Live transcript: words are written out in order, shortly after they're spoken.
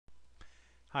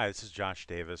Hi, this is Josh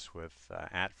Davis with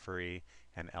 @free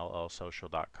and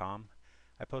llsocial.com.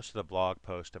 I posted a blog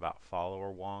post about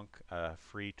Follower Wonk, a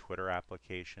free Twitter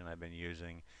application I've been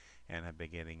using and have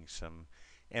been getting some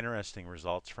interesting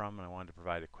results from, and I wanted to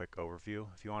provide a quick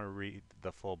overview. If you want to read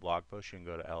the full blog post, you can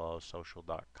go to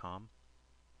llsocial.com.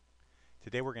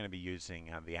 Today we're going to be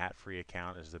using the @free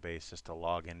account as the basis to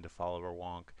log into Follower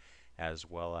Wonk, as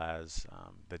well as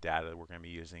the data that we're going to be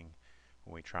using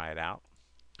when we try it out.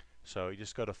 So you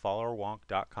just go to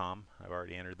followerwonk.com. I've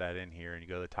already entered that in here, and you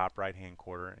go to the top right hand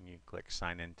corner and you click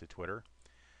sign in to Twitter.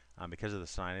 Because of the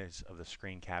size of the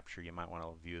screen capture, you might want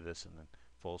to view this in the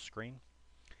full screen.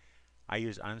 I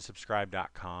use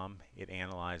unsubscribe.com. It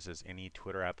analyzes any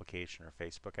Twitter application or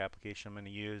Facebook application I'm going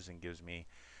to use and gives me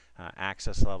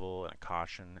access level and a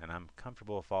caution, and I'm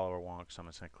comfortable with Follower Wonk, so I'm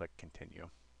just going to click continue.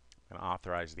 I'm going to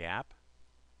authorize the app.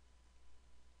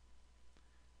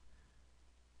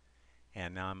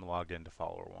 And now I'm logged into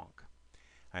Follower Wonk.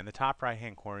 In the top right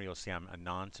hand corner you'll see I'm a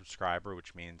non-subscriber,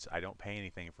 which means I don't pay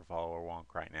anything for Follower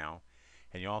Wonk right now.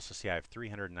 And you'll also see I have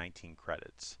 319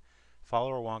 credits.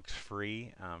 Follower Wonk's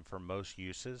free for most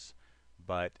uses,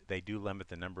 but they do limit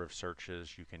the number of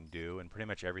searches you can do, and pretty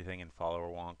much everything in Follower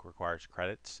Wonk requires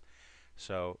credits.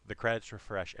 So the credits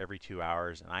refresh every 2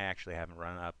 hours, and I actually haven't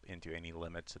run up into any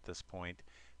limits at this point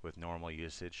with normal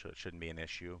usage, so it shouldn't be an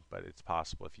issue, but it's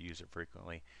possible if you use it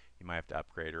frequently you might have to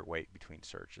upgrade or wait between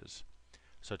searches.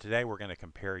 So today we're going to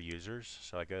compare users.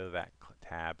 So I go to that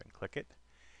tab and click it,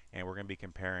 and we're going to be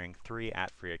comparing 3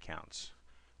 @free accounts.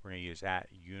 We're going to use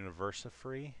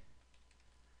 @universafree,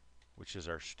 which is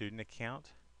our student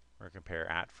account. We're going to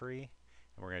compare @free,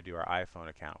 and we're going to do our iPhone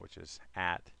account, which is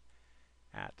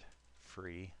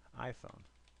 @free iPhone.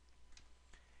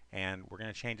 And we're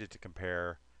going to change it to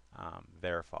compare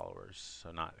their followers,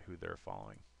 so not who they're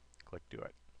following. Click do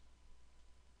it.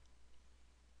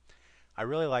 I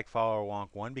really like Follower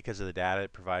Wonk, one, because of the data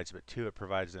it provides, but two, it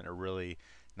provides in a really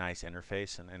nice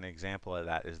interface. And an example of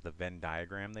that is the Venn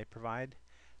diagram they provide.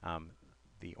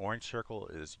 The orange circle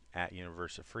is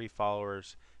 @universafree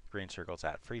followers, the green circle is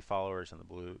 @free followers, and the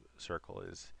blue circle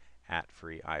is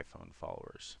 @free iPhone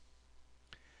followers.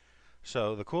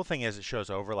 So the cool thing is it shows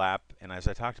overlap, and as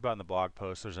I talked about in the blog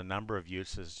post, there's a number of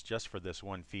uses just for this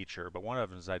one feature, but one of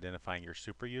them is identifying your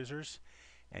super users,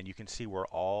 and you can see where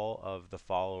all of the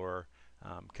follower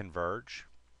converge,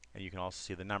 and you can also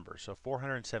see the numbers. So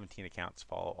 417 accounts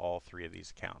follow all 3 of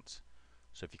these accounts.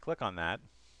 So if you click on that,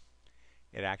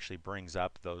 it actually brings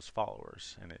up those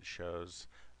followers, and it shows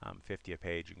 50 a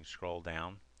page. You can scroll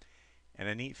down. And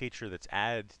a neat feature that's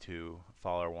added to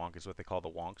Follower Wonk is what they call the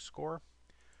Wonk score.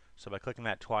 So by clicking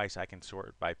that twice, I can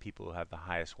sort by people who have the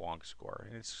highest Wonk score.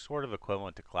 And it's sort of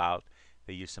equivalent to Clout.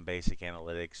 They use some basic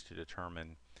analytics to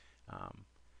determine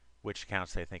which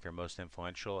accounts they think are most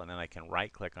influential, and then I can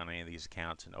right click on any of these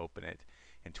accounts and open it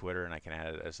in Twitter, and I can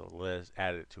add it as a list,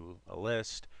 add it to a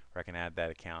list, or I can add that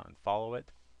account and follow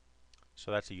it. So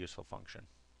that's a useful function.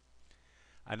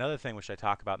 Another thing which I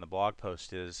talk about in the blog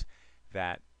post is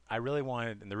that I really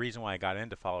wanted, and the reason why I got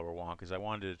into Follower Wonk is I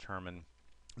wanted to determine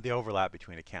the overlap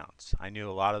between accounts. I knew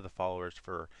a lot of the followers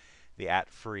for the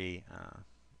 @free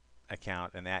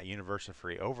account and the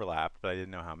 @universafree overlapped, but I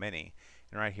didn't know how many.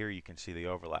 And right here you can see the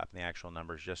overlap, and the actual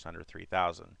number is just under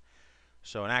 3,000.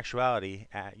 So in actuality,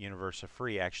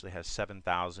 @universafree actually has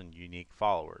 7,000 unique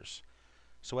followers.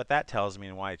 So what that tells me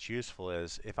and why it's useful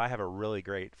is if I have a really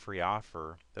great free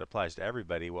offer that applies to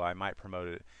everybody, well, I might promote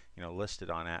it, list it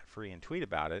on @free and tweet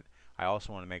about it. I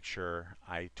also want to make sure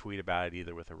I tweet about it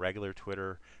either with a regular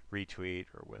Twitter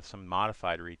retweet or with some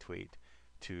modified retweet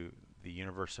to the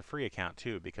Universafree account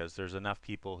too, because there's enough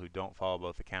people who don't follow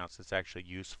both accounts that's actually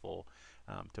useful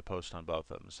to post on both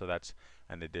of them. So that's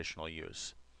an additional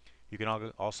use. You can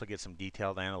also get some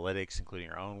detailed analytics, including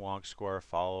your own Wonk score,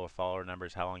 follower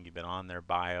numbers, how long you've been on their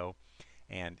bio,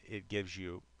 and it gives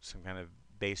you some kind of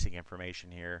basic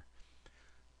information here.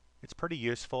 It's pretty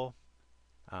useful.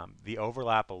 The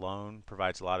overlap alone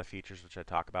provides a lot of features which I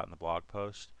talk about in the blog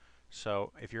post.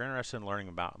 So if you're interested in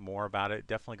learning more about it,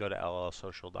 definitely go to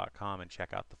llsocial.com and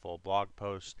check out the full blog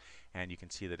post, and you can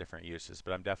see the different uses.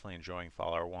 But I'm definitely enjoying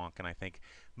Follower Wonk, and I think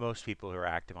most people who are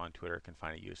active on Twitter can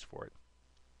find a use for it.